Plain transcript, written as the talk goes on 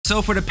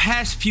So for the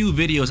past few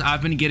videos,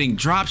 I've been getting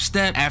drop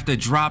step after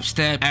drop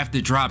step after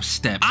drop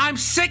step. I'm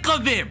sick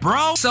of it,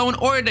 bro. So in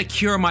order to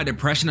cure my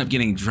depression of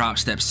getting drop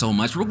step so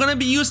much, we're gonna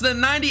be using the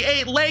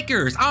 98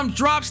 Lakers. I'm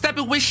drop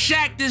stepping with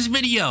Shaq this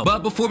video.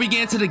 But before we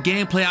get into the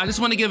gameplay, I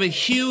just want to give a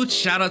huge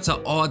shout out to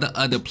all the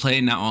other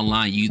Play Now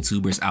Online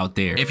YouTubers out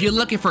there. If you're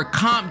looking for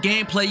comp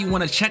gameplay, you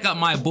want to check out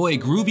my boy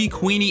Groovy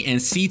Queenie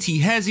and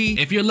CT Hezzy.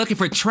 If you're looking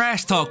for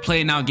trash talk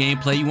Play Now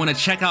gameplay, you want to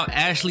check out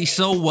Ashley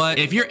So What.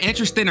 If you're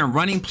interested in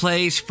running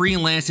plays,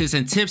 freelances,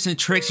 and tips and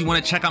tricks, you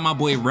want to check out my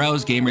boy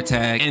Rel's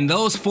Gamertag. And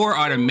those four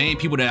are the main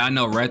people that I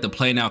know right at the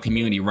Play Now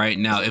community right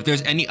now. If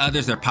there's any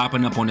others, they're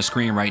popping up on the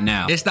screen right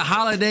now. It's the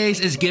holidays,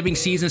 it's giving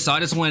season, so I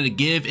just wanted to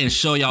give and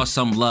show y'all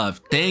some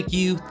love. Thank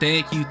you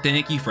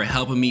for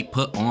helping me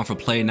put on for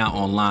Play Now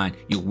Online.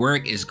 Your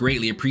work is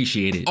greatly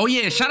appreciated. Oh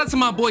yeah, shout out to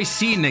my boy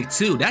C Nick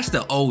too. That's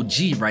the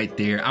OG right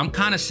there. I'm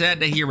kind of sad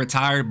that he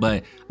retired,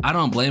 but I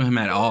don't blame him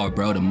at all,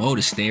 bro. The mode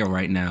is stale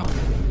right now.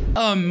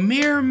 A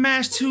mirror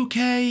match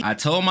 2K. I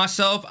told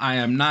myself I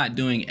am not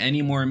doing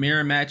any more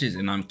mirror matches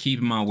and I'm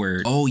keeping my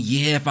word. Oh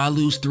yeah, if I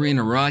lose 3 in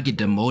a row, I get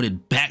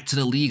demoted back to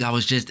the league I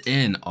was just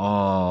in.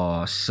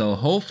 Oh, so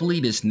hopefully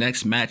this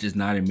next match is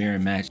not a mirror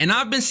match. And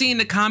I've been seeing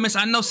the comments.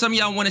 I know some of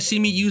y'all want to see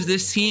me use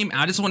this team.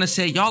 I just want to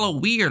say y'all are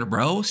weird,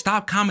 bro.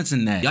 Stop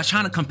commenting that. Y'all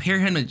trying to compare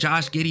him to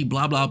Josh Giddey,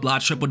 blah, blah, blah,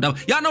 triple double.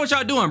 Y'all know what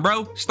y'all doing,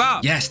 bro.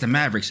 Stop. Yes, the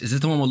Mavericks. Is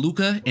this the one with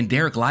Luka and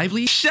Derek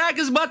Lively? Shaq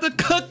is about to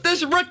cook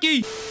this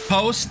rookie.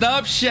 Post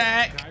up, Shaq.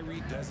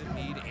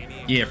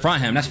 Yeah,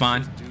 front him. That's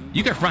fine.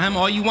 You can front him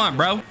all you want,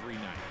 bro.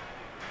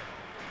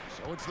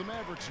 So it's the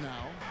Mavericks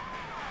now.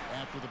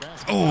 After the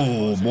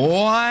oh,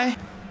 boy.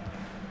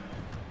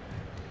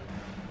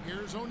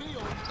 Here's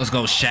O'Neal. Let's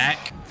go,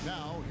 Shaq.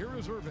 Now, here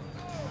is Irving.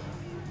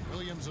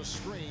 Williams a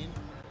screen.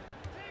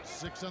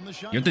 6 on the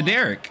shot. Give it to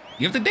Derek.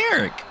 Give it to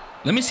Derek.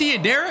 Let me see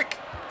it, Derek.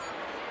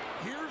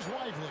 Here's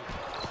Lively.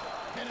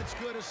 And it's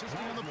good assisting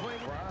on the play.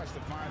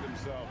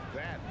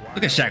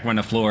 Look at Shaq run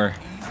the floor.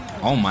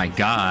 Oh my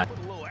God.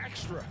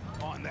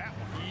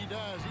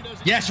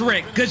 Yes,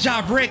 Rick. Good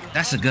job, Rick.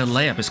 That's a good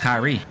layup. It's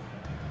Kyrie.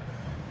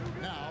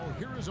 Now,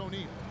 here is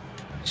O'Neal.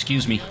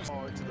 Excuse me.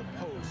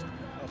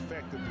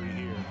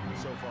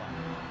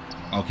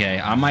 Okay,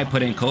 I might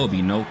put in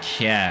Kobe. No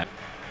cap.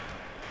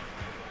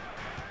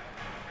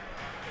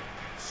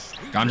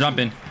 I'm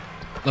jumping.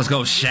 Let's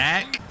go,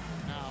 Shaq.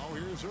 Now,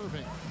 here's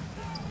Irving.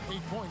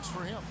 8 points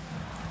for him.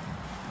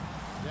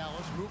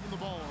 Dallas moving the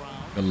ball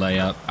around. Good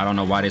layup. I don't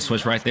know why they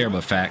switched right there,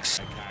 but facts.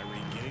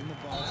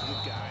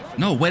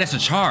 No way, that's a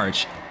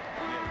charge.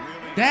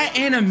 That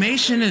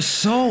animation is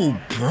so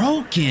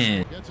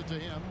broken.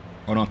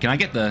 Hold on, can I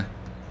get the...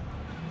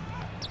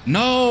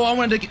 No, I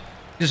wanted to get...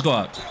 Just go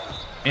up.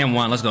 And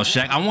one, let's go,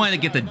 Shaq. I wanted to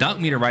get the dunk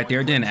meter right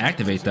there. It didn't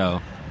activate,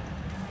 though.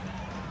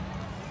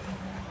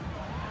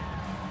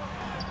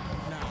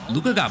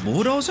 Luka got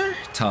bulldozer?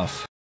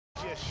 Tough.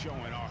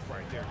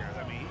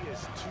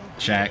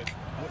 Shaq.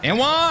 And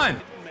one!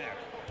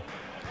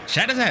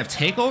 Shaq doesn't have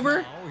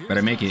takeover?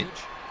 Better make it.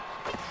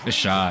 Good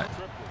shot.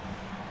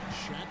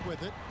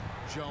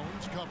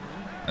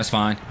 That's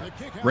fine.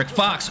 Rick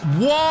Fox.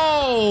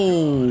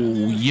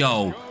 Whoa!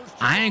 Yo,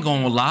 I ain't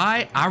gonna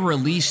lie. I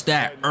released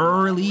that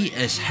early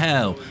as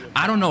hell.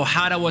 I don't know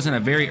how that wasn't a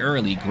very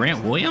early.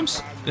 Grant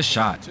Williams? Good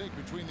shot.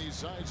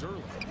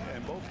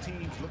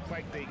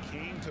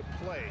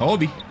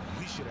 Kobe.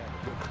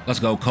 Let's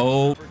go,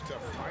 Cole.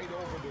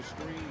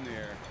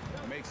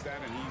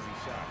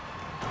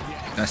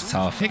 That's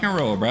tough. Pick and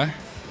roll, bruh.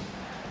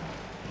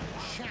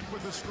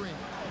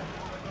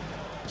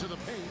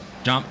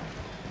 Jump.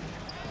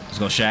 Let's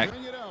go, Shaq.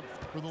 Bring it up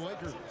for the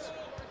Lakers.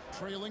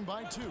 Trailing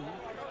by 2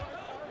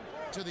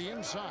 to the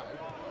inside.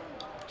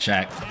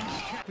 Shaq.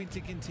 To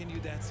continue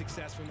that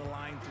success from the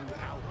line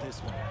throughout this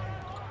one.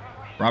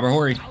 Robert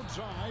Horry.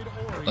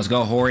 Let's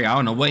go, Horry. I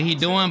don't know what he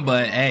doing,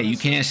 but hey, you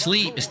can't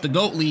sleep. It's the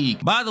GOAT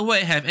League. By the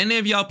way, have any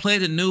of y'all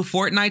played the new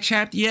Fortnite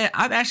chapter yet?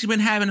 I've actually been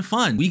having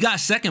fun. We got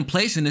 2nd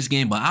place in this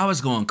game, but I was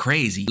going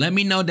crazy. Let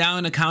me know down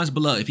in the comments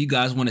below if you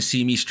guys want to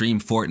see me stream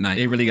Fortnite.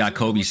 They really got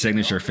Kobe's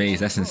signature face.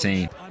 That's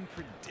insane.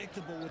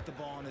 Unpredictable with the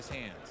ball in his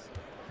hands.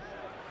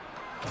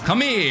 Come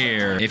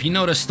here. If you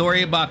know the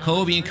story about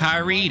Kobe and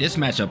Kyrie, this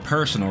matchup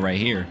personal right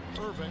here.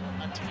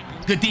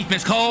 Good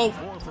defense, Cole.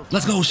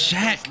 Let's go,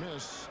 Shaq.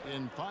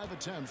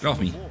 Get off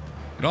me.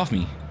 Get off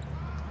me.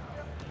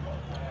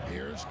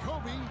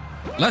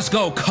 Let's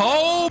go,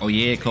 Cole. Oh,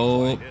 yeah,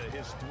 Cole.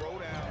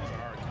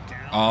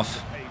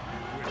 Off.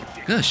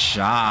 Good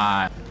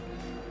shot.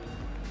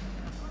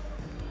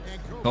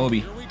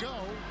 Kobe.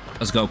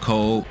 Let's go,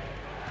 Cole.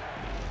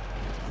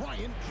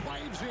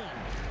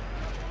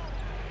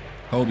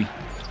 Kobe.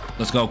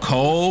 Let's go,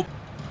 Cole.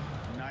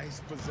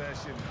 Nice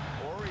possession.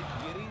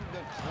 Getting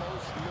the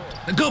close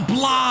look. Good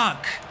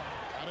block.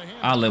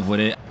 I'll live with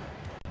it.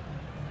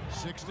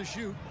 6 to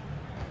shoot.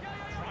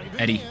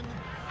 Eddie.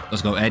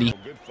 Let's go, Eddie.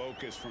 Good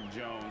focus from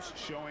Jones,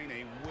 showing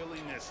a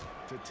willingness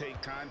to take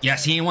contact.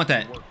 Yes, he didn't want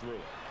that.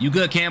 You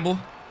good, Campbell?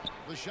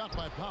 The shot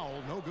by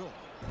Powell, no good.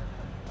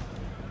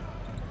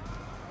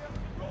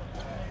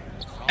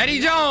 Eddie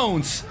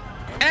Jones.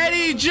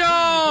 Eddie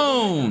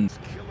Jones.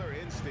 Killer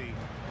instinct.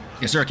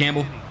 Yes, sir,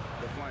 Campbell.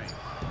 The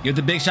flame. Give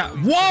the big shot.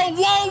 Whoa,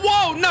 whoa,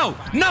 whoa. No,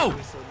 no.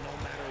 So no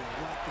matter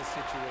what the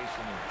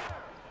situation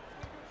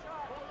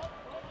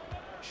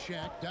is.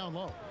 Shaq down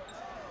low.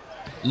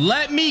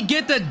 Let me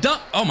get the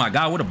dunk. Oh my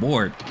God, what a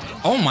board.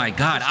 Oh my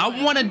God,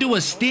 I want to do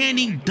a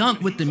standing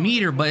dunk with the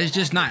meter, but it's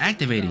just not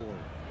activated.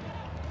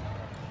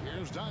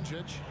 Here's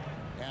Doncic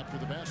after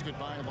the basket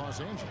by Los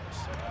Angeles.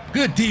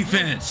 Good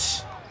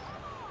defense.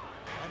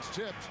 That's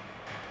tipped.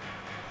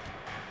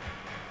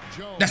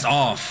 Jones That's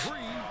off. three.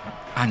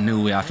 I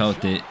knew it. I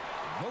felt it.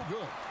 No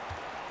good.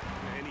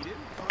 And he didn't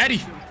Eddie.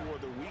 punish him for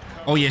the weak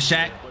Oh yeah,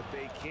 Shaq. but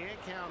they can't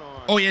count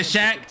on Oh yeah, him to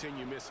Shaq.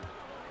 continue missing.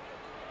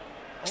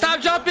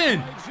 Stop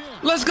jumping.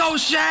 Let's go,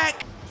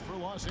 Shaq. For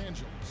Los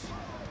Angeles.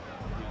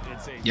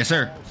 It's a Yes,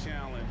 sir.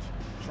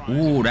 challenge.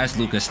 Ooh, that's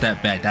Luka's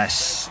step back.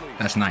 That's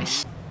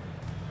nice.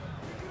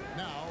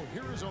 Now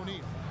here is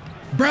O'Neal.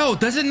 Bro,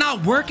 does it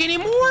not work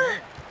anymore?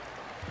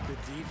 The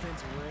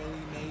defense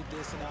really made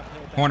this an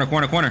uphill battle. Corner,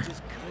 corner, corner.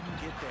 Just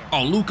couldn't get there.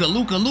 Oh,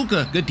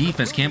 Luka. Good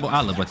defense, Campbell.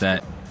 I live with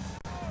that.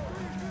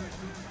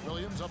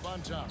 Williams up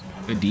on top.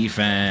 Good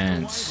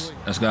defense.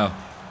 Let's go.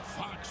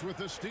 Fox with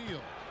the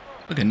steal.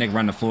 Look at Nick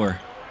run the floor.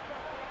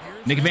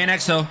 Nick Van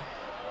Exo.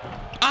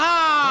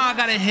 Ah, I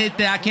gotta hit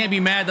that. I can't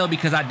be mad though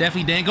because I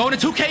definitely didn't go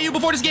into 2KU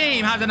before this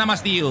game. How's that not my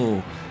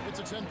steal? It's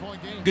a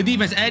 10-point game. Good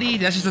defense, Eddie.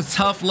 That's just a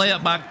tough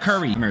layup by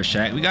Curry. Come here,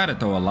 Shaq. We gotta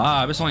throw a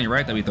lob. It's only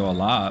right that we throw a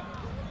lob.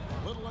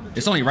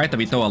 It's only right that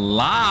we throw a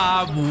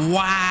lob.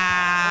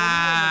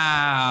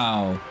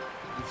 Wow.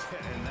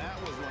 And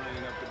that was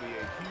lining up to be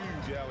a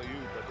huge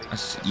alley-oop,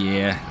 but they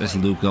Yeah, that's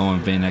Luka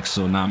and Van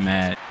Exel. Not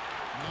mad.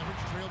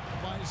 Mavericks trailed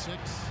by 6.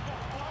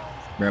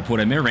 Better pull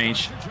that mid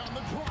range. On the drive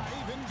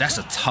and That's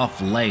a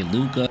tough lay,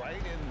 Luka. right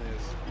in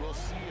this. We'll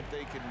see if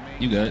they can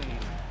You good? maintain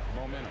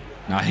momentum.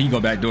 Nah, he go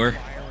back door.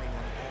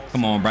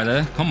 Come on,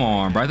 brother. Come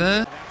on, brother.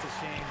 That's a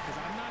shame because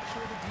I'm not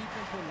sure the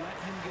defense will let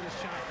him get a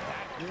shot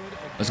that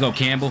good. Let's go,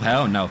 Campbell.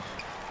 Hell no.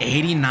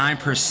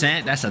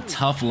 89%. That's a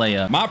tough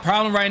layup. My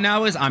problem right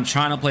now is I'm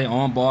trying to play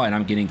on ball and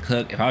I'm getting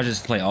cooked. If I was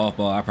just to play off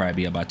ball, I'd probably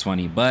be up by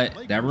 20.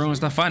 But that ruins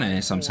the fun in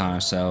it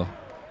sometimes. So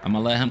I'm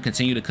going to let him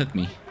continue to cook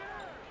me.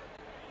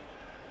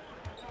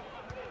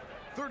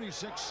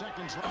 36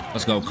 seconds.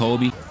 Let's go,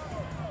 Kobe.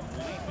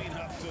 Leaping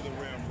up to the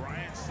rim.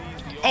 Bryant sees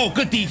the Oh,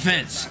 good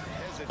defense.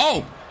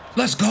 Oh,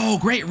 let's go.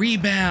 Great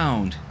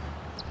rebound.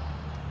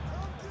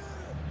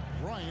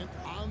 Bryant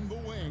on the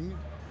wing.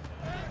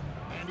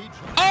 And he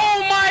tries.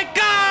 Oh, my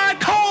God.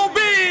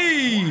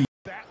 Kobe.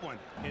 that one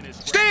in his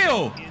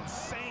Steal.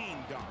 insane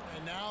dunk.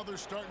 And now they're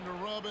starting to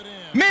rub it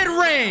in.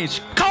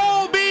 Mid-range.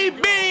 Kobe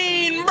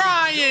Bean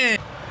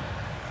Bryant.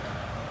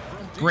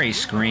 Great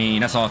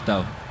screen. That's off,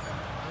 though.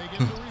 They get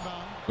the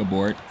rebound. Good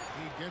board.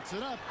 He gets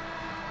it up.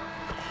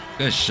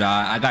 Good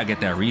shot. I got to get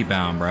that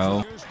rebound, bro.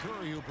 Here's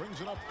Curry who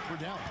brings it up for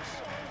Dallas.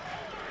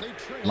 They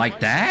trail Like by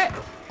that?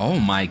 Oh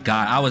my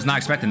God. I was not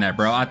expecting that,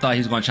 bro. I thought he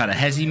was going to try to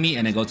hezzy me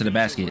and then go to the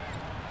basket. 6.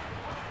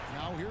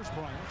 Now here's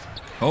Bryant.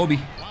 Kobe.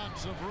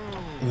 Lots of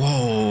room.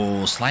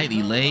 Whoa,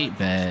 slightly late,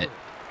 but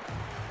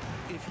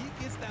If he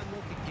gets that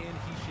look again,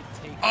 he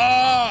should take it.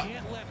 Oh! You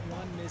can't let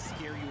one miss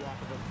scare you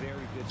off of a very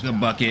good good shot.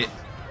 bucket.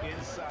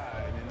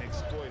 Inside and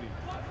exploiting.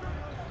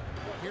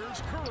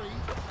 Here's Curry.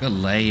 Good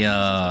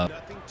layup.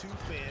 Nothing too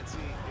fancy.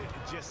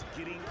 Just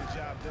getting the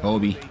job done.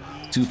 Kobe, They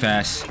need too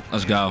fast.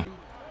 Let's go.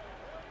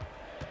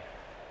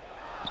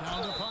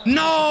 Down to 5.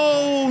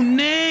 No,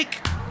 Nick.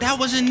 That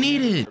wasn't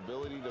needed.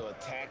 ability to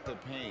attack the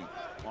paint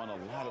on a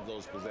lot of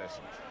those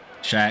possessions.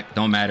 Shaq,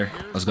 don't matter.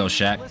 Let's go,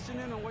 Shaq.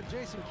 Listening to what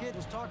Jason Kidd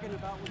was talking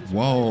about with his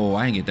Whoa,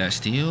 I didn't get that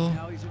steal.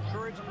 Now he's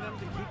encouraging them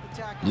to keep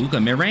attacking.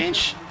 Luka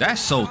mid-range? That's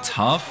so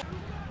tough.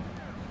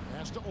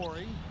 Pass to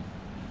Ori.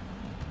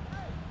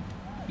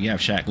 We have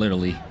Shaq,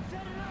 literally.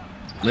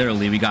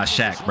 Literally, we got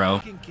Shaq, bro.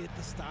 He can get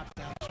the stops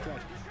down the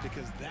stretch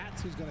because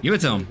that's who's gonna Give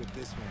it to him. with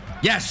this one.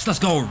 Yes, let's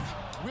go.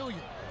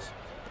 Williams.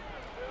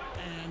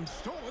 And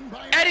stolen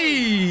by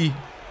Eddie.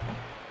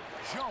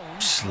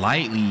 Jones.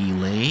 Slightly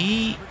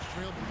late. Mavericks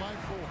trailed by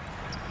 4.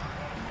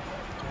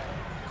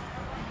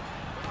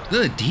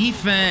 Good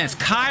defense.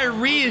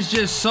 Kyrie is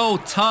just so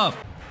tough.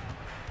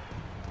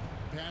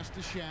 Pass to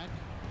Shaq.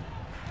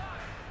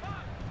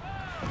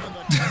 And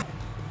the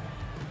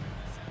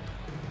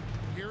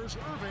here's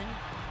Irving.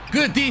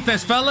 Good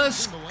defense,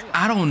 fellas.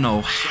 I don't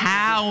know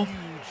how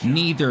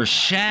neither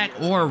Shaq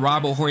or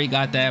Robert Horry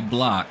got that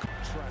block.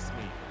 Trust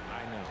me,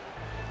 I know.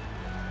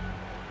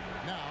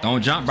 Now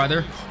Don't jump,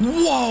 brother.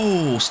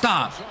 Whoa,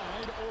 stop. side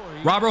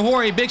Ori. Robert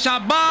Horry, big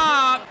shot,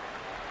 Bob.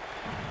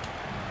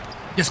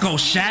 Let's go,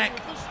 Shaq.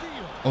 The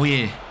steal. Oh,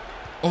 yeah.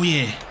 Oh,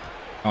 yeah.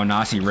 Oh, no,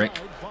 I see Rick.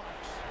 Side Fox.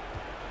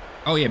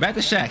 Oh, yeah, back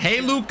to Shaq. Hey,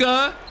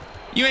 Luka.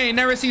 You ain't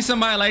never seen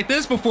somebody like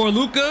this before,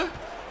 Luka.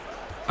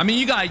 I mean,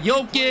 you got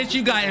Jokic,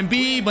 you got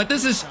Embiid, but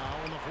this is Now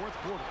in the fourth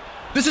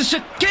quarter.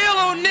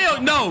 Shaquille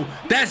O'Neal. No,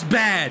 that's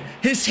bad.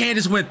 His hand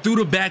just went through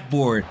the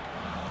backboard.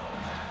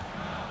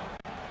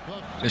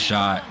 Good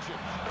shot.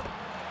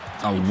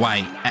 A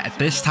white. At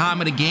this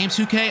time of the game,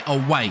 2K, a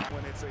white.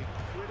 When it's a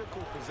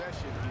critical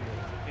possession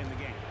here,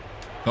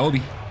 Kobe.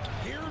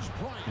 Here's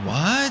Bryant.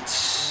 What?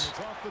 It's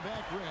off the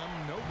back rim,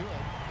 no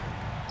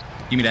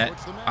good. Give me that.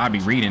 I'll be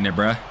reading it,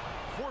 bruh.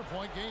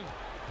 4-point game.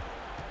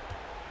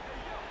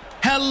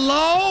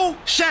 Hello?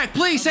 Shaq,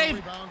 please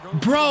save.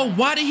 Bro,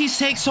 why did he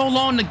take so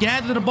long to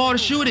gather the ball to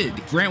shoot it?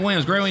 Grant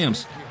Williams. You gotta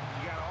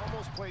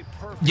almost play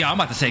perfect. Yeah, I'm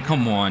about to say,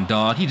 come on,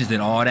 dog. He just did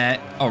all that.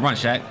 Oh, run,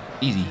 Shaq.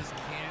 Easy. Just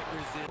can't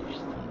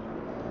resist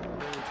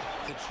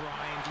to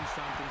try and do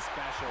something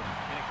special,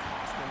 and it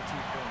costs them 2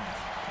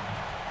 points.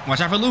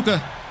 Watch out for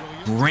Luka.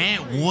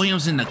 Grant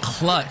Williams in the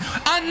clutch.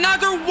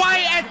 Another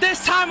white at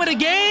this time of the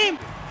game?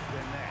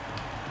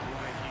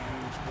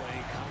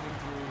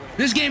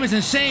 This game is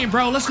insane,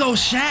 bro. Let's go,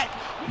 Shaq.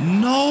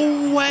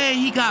 No way.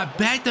 He got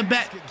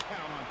back-to-back.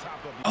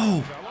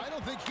 Oh. I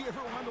don't think he ever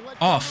wanted to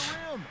let Off.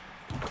 go of him.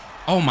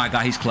 Oh, my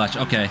God. He's clutch.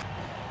 Okay.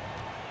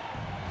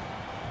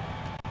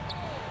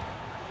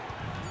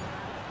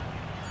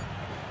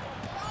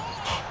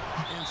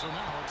 And so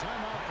now a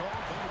timeout called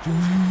by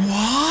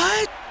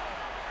What?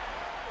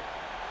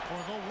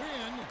 for the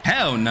win.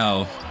 Hell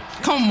no.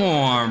 Come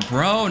on,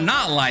 bro.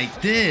 Not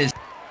like this.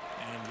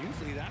 And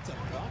usually that's a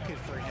bucket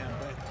for him,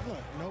 but look,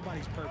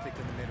 nobody's perfect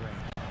in the mid-range.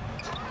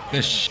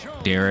 Good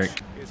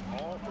Derek. It's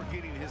all for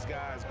getting his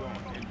guys going.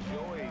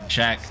 Enjoy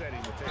Shaq. setting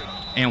the table.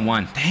 And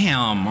one.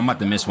 Damn. I'm about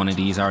to miss one of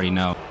these. I already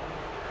know.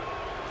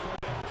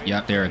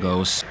 Yep, there it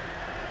goes.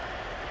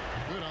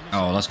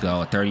 Oh, let's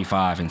go.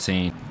 35.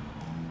 Insane.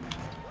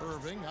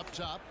 Irving up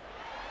top.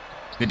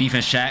 Good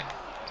defense, Shaq.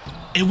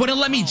 It wouldn't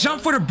let me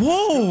jump for the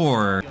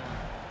board.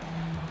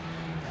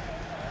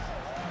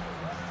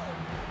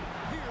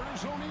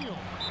 Here's O'Neal.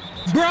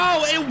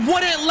 Bro, it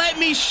wouldn't let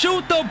me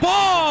shoot the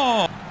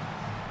ball. Doncic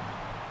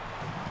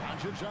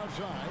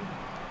outside.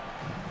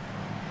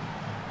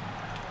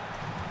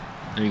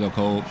 There you go,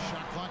 Cole.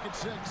 Shot clock at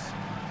 6.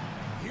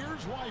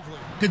 Here's Lively.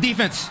 Good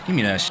defense. Give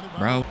me that shit,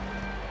 bro.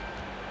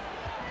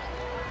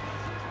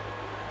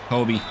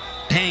 Kobe.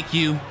 Thank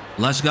you.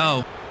 Let's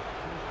go.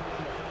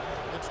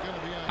 It's gonna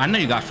be I know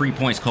you got free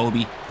points,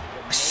 Kobe.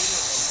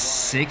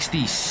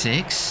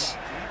 66?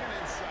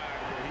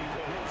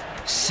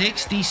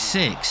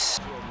 66.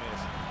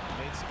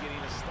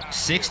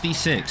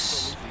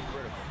 66.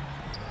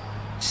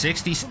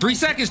 60. 3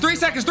 seconds. 3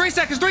 seconds. 3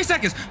 seconds. 3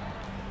 seconds.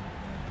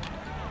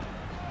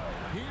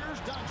 Here's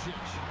Doncic.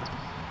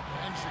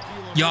 And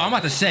Shaquille Yo, I'm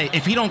about to say,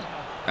 if he don't...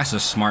 That's a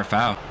smart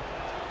foul.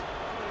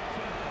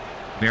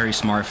 Very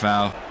smart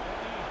foul.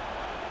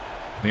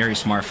 Very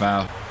smart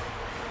foul. Foul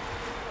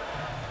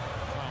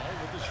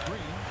with the screen.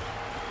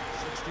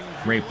 16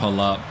 Great pull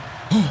up.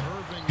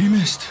 He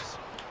missed.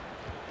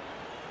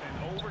 And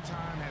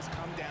overtime has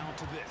come down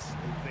to this.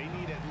 They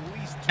need at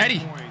least 2 Eddie.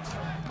 points.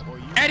 Or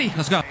you Eddie,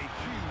 let's go. a huge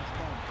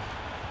moment.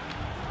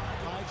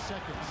 5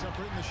 seconds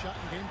separating the shot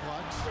and game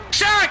clocks.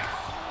 Shaq!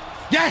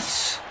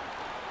 Yes!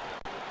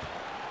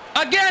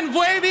 Again,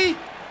 baby!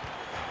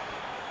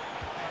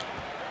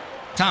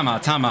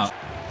 Timeout, timeout.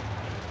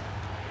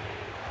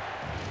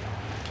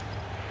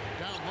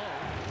 Down low.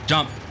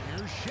 Jump.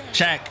 Here's Shaq.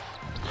 Shaq.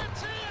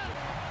 That's it.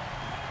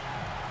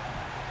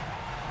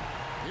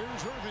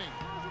 Here's Irving.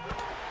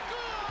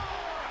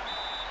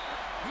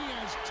 He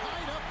has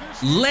tied up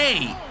this.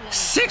 Late.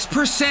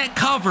 6%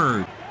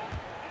 covered.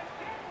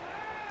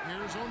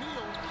 Here's O'Neal.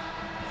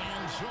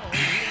 And so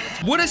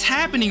What is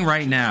happening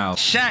right now?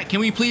 Shaq, can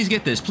we please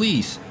get this,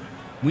 please?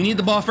 We need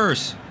the ball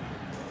first.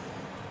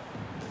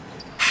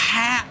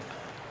 Ha!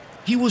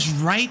 He was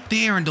right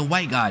there and the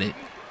white got it.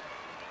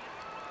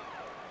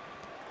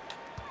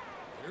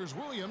 here's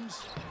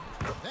Williams.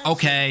 That's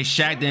Okay,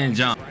 Shaq didn't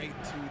jump. Right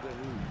to the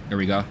hoop. There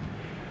we go. it.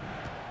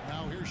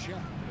 Now here's Shaq.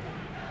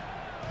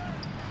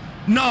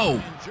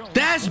 No!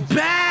 That's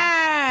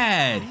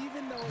bad!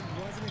 Even though it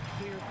wasn't a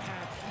clear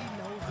path, he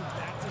knows that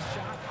that's a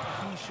shot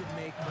he should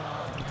make more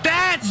often.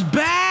 That's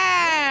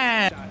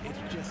bad!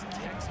 It's just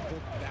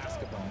textbook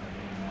basketball.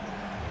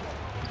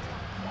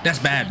 That's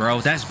bad,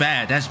 bro. That's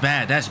bad. That's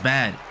bad. That's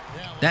bad.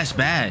 That's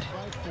bad.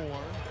 By 4.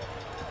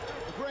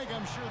 Greg,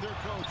 I'm sure their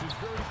coach is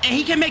very And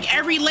he can make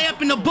every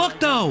layup in the book,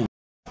 though.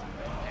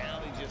 Now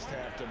they just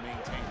have to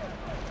maintain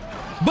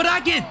it. But I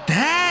get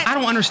that. I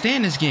don't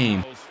understand this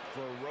game. Most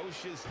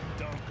ferocious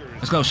dunkers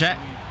Let's go, Shaq.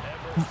 we've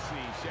ever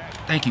seen. Shaq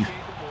Thank you.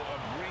 capable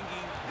of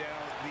bringing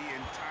down the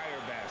entire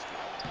basket.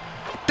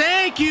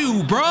 Thank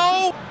you,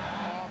 bro.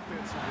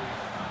 Offensively,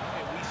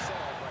 and we saw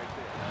it right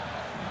there.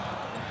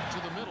 to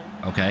the middle.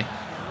 Okay.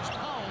 Here's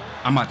Powell.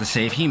 I'm about to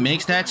say, if he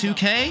makes that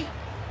 2K,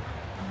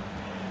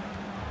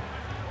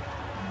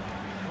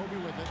 Kobe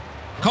with it.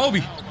 Kobe.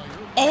 Foul by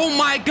Irving. Oh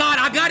my God,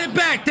 I got it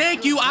back.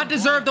 Thank you. I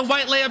deserve the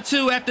white layup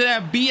too after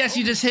that BS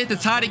you just hit to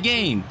tie the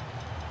game.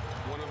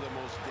 One of the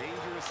most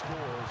dangerous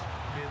scorers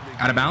in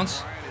the Out of game.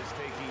 bounds? Bryant is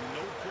taking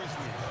no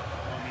prisoners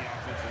on the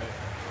offensive end.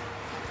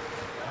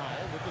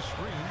 Powell with the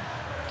screen.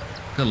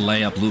 Good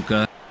layup,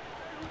 Luka.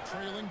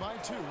 Trailing by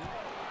 2.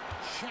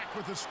 Shaq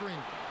with the screen.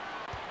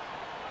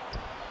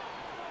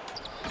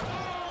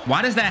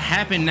 Why does that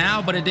happen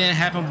now, but it didn't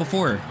happen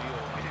before?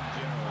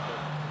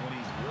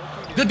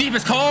 Good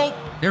defense, Cole.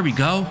 There we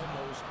go.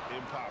 Almost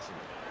impossible.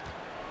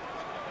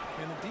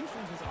 And the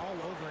defense was all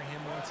over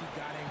him once he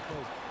got in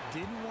close.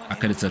 Didn't want I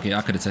could have took it.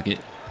 I could have took it.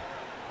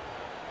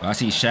 But I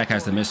see Shaq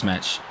has the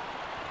mismatch.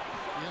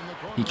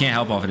 He can't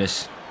help off of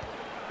this.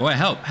 Boy,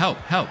 help, help,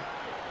 help,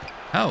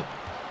 help.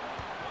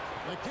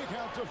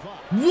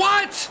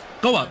 What?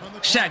 Go up,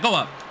 Shaq, go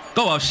up.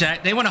 Go up,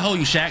 Shaq. They want to hold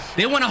you, Shaq.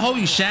 They want to hold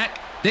you, Shaq.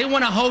 They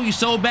want to hold you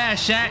so bad,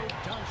 Shaq.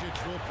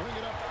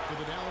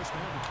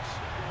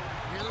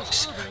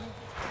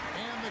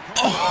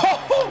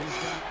 Oh,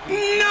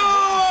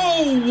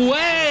 no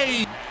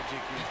way.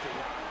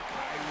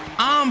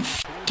 I'm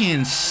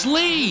fucking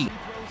sleep.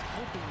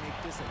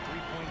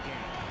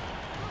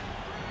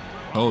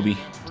 Kobe.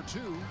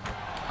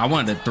 I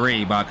wanted a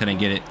 3, but I couldn't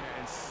get it.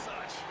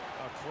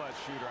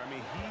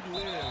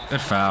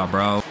 Good foul,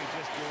 bro.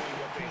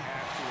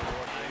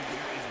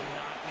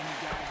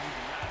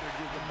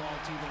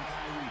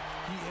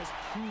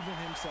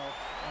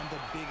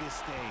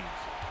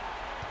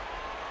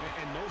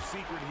 And no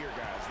secret here,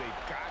 guys.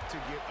 They've got to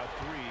get a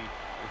 3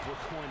 if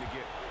we're going to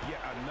get yet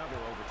another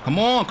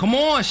overtime. Come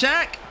on,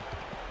 Shaq.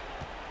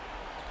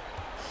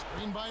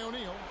 Screen by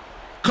O'Neal.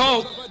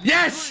 Cole.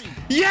 Yes,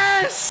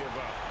 yes.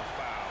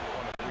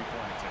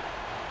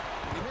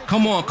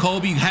 Come on,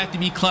 Kobe. You have to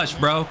be clutch,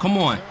 bro. Come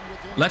on.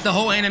 Let the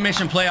whole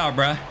animation play out,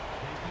 bro.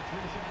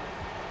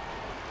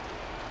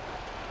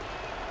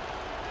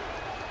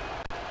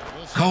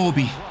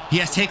 Kobe. He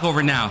has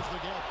takeover now.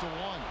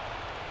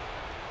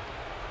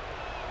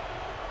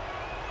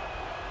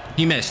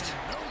 He missed.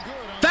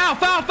 Foul,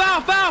 foul,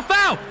 foul, foul,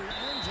 foul.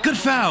 Good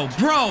foul,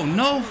 bro.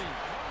 No.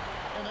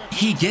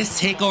 He gets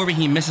takeover.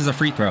 He misses a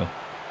free throw.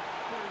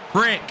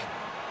 Frick.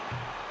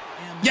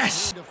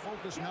 Yes.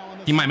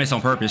 He might miss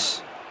on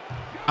purpose.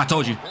 I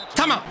told you.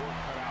 Time out.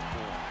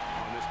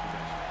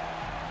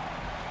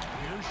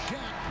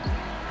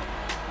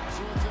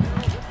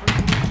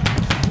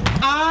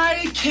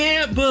 I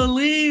can't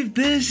believe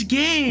this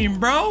game,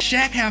 bro.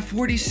 Shaq had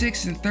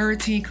 46 and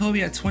 13. Kobe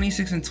had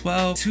 26 and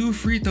 12. 2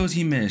 free throws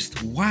he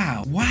missed.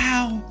 Wow.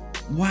 Wow.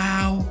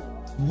 Wow.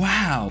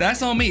 Wow.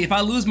 That's on me. If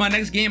I lose my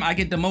next game, I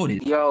get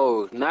demoted.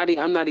 Yo,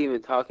 I'm not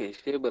even talking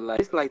shit, but like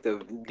it's like the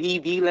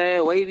DB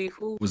lad wavy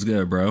fool. What's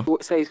good, bro?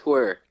 Say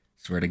swear.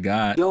 Swear to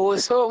God. Yo,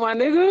 what's up, my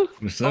nigga?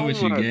 What's up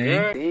with you,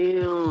 gang?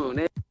 Damn,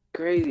 that's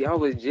crazy. I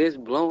was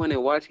just blowing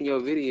and watching your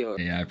video.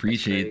 Yeah, I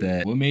appreciate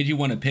that. What made you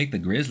want to pick the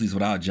Grizzlies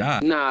without Ja?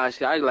 Nah,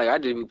 shit, I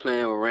just be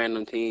playing with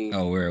random teams.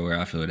 Oh, where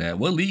I feel that.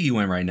 What league you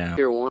in right now?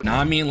 Tier 1.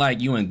 Nah, I mean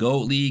like you in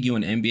GOAT League, you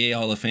in NBA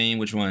Hall of Fame,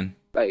 which one?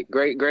 Like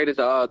greatest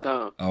of all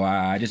time. Oh,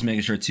 I just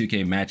making sure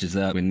 2K matches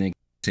up with niggas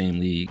same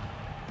league.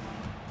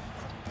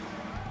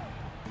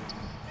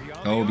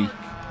 Kobe.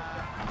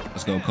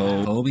 Let's go,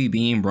 Cole. Kobe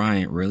Bean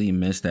Bryant really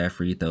missed that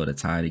free throw to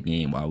tie the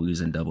game while we was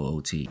in double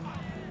OT.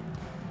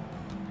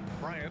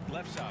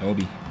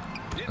 Kobe.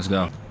 Let's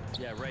go.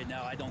 Yeah, right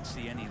now I don't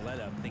see any let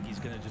up. I think he's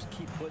gonna just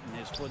keep putting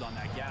his foot on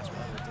that gas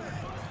pedal.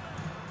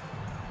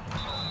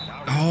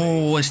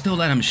 Oh, I still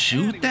let him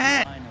shoot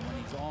that? When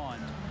he's on,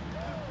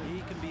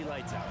 he can be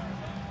lights out.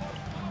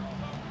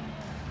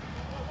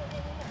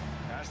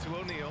 Pass to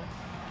O'Neal.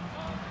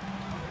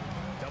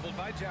 Doubled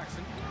by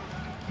Jackson.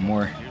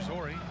 More. Here's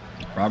Horry.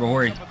 Robert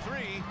Horry.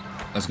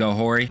 Let's go,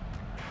 Horry.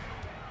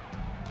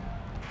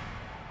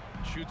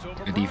 Shoots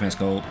over. Good defense,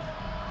 Cole.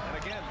 And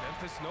again,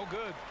 Memphis no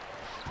good.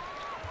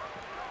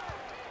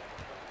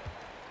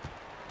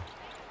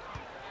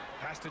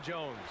 Pass to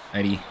Jones.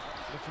 Eddie.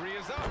 The 3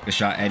 is up. Good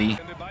shot, Eddie.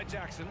 By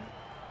Jackson.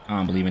 I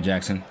don't believe in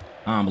Jackson.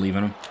 I don't believe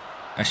in him.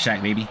 That's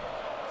Shaq, baby.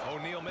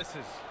 O'Neal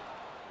misses.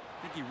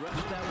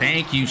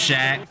 Thank you,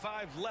 Shaq.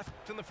 5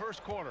 left in the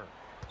first quarter.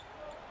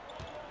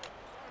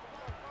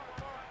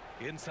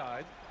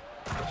 Inside.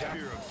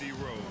 Here of D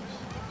Rose.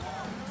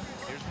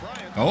 Here's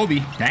Bryant.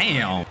 Kobe.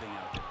 Damn.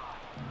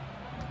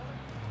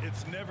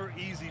 It's never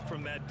easy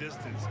from that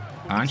distance.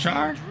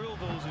 Anchar? Drill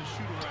those and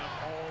shoot around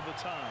all the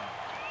time.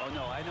 Oh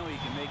no, I know he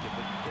can make it,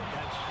 but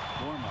that's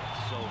warm up.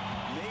 So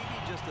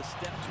maybe just a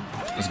step too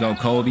far. Let's go,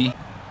 Kobe.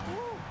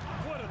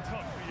 What a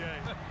tough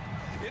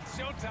BA. It's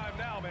showtime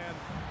now, man.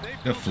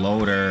 Good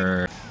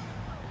floater.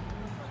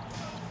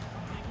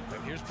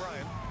 And here's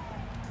Bryant.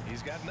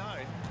 He's got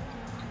 9.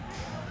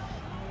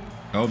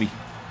 Kobe.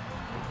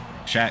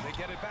 Shaq. They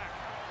get it back.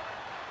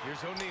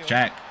 Here's O'Neal.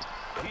 Shaq.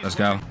 Let's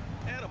go.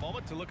 And a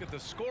moment to look at the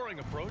scoring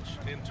approach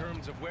in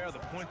terms of where the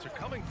points are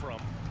coming from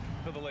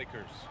for the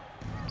Lakers.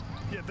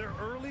 Yeah, their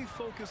early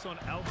focus on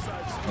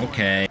outside scoring.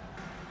 Okay.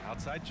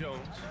 Outside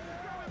Jones.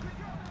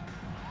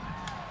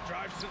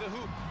 Drives to the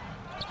hoop.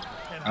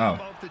 And how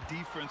about the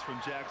defense from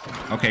Jackson?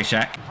 Okay,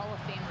 Shaq. Hall of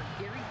Famer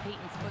Gary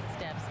Payton's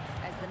footsteps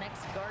as the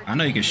next guard. I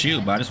know you can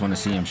shoot, but I just want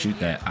to see him shoot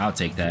that. I'll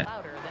take that.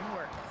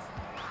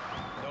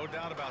 No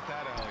doubt about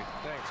that, Allie.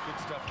 Thanks. Good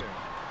stuff there.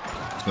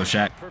 Let's go,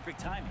 Shaq. Perfect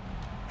timing.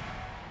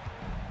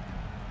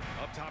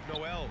 Up top,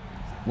 Noel.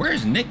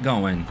 Where's Nick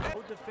going?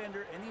 No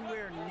defender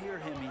anywhere near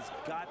him. He's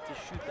got to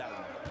shoot that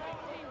one.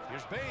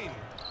 Here's Bain.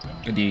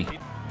 Good D.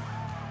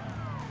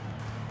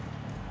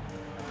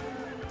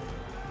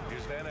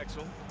 Here's Van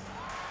Exel.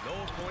 No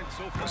points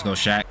so far. Let's go,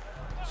 Shaq.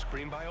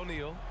 Screen by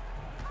O'Neal.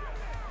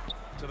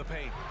 To the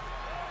paint.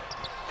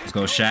 Let's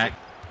go, Shaq.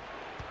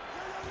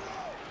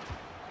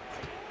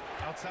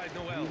 Outside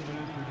Noel.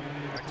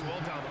 Back to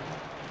Aldama.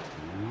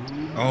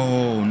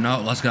 Oh,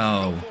 no. Let's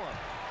go.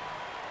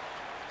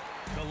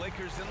 The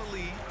Lakers in the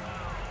lead.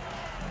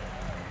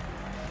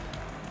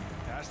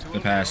 Pass to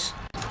Good pass.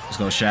 Let's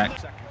go, Shaq.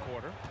 Second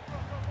quarter.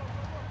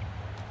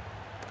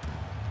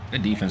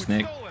 Good defense,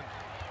 Nick.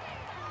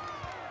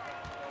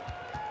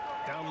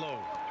 Down low.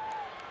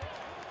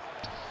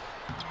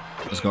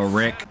 Let's go,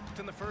 Rick.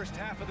 In the first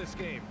half of this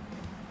game.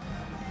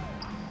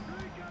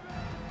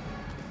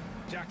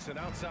 Jackson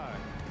outside.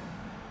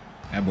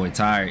 That boy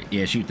tired.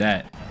 Yeah, shoot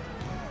that.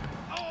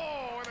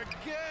 Oh, and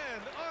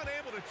again,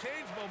 unable to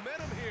change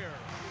momentum here.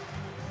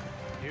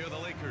 Here are the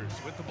Lakers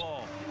with the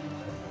ball.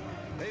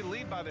 They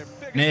lead by their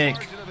biggest Nick.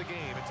 margin of the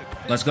game. It's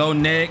a Let's go,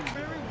 Nick.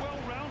 Very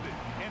well-rounded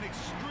and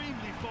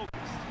extremely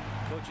focused.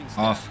 Coaching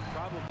Off. staff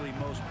probably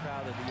most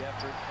proud of the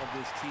effort of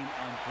this team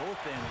on both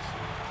ends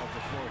of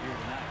the floor here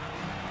tonight.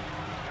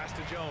 pass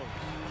to Jones.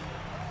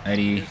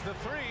 Eddie. Here's the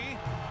three.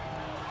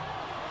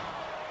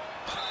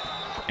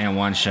 And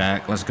one,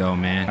 Shaq. Let's go,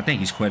 man. I think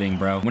he's quitting,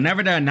 bro.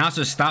 Whenever the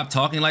announcers stop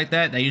talking like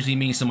that, that usually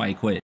means somebody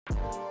quit.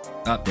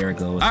 Up there it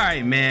goes. All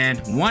right, man.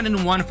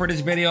 1-1 for this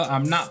video.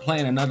 I'm not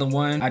playing another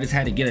one. I just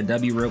had to get a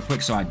W real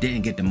quick, so I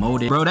didn't get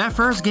demoted. Bro, that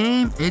first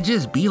game, it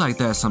just be like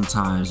that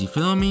sometimes. You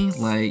feel me?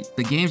 Like,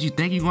 the games you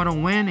think you're gonna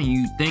win and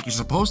you think you're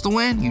supposed to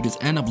win, you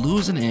just end up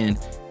losing, and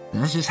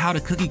that's just how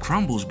the cookie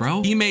crumbles,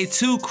 bro. He made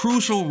 2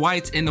 crucial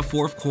whites in the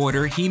 4th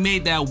quarter. He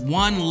made that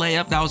 1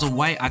 layup that was a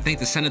white, I think,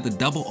 to send it to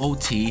double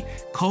OT.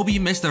 Kobe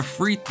missed a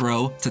free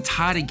throw to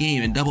tie the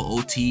game in double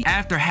OT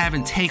after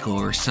having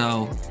takeover.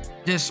 So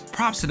just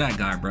props to that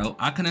guy, bro.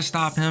 I couldn't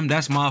stop him.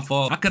 That's my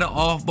fault. I could have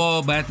off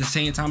ball, but at the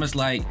same time, it's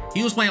like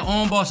he was playing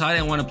on ball, so I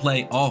didn't want to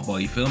play off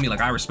ball. You feel me?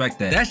 Like, I respect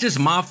that. That's just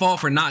my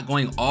fault for not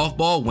going off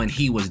ball when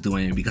he was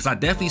doing it, because I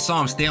definitely saw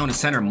him stay on the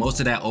center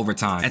most of that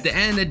overtime. At the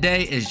end of the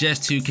day, it's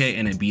just 2K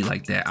and it be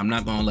like that. I'm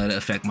not gonna let it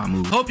affect my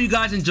move. Hope you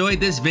guys enjoyed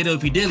this video.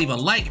 If you did, leave a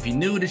like. If you're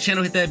new to the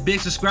channel, hit that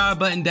big subscribe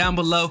button down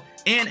below.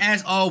 And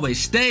as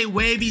always, stay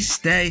wavy,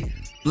 stay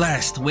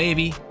blessed.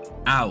 Wavy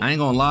out. I ain't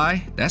gonna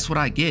lie, that's what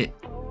I get.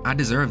 I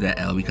deserve that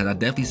L, because I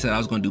definitely said I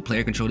was gonna do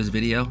player control this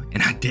video,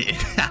 and I did.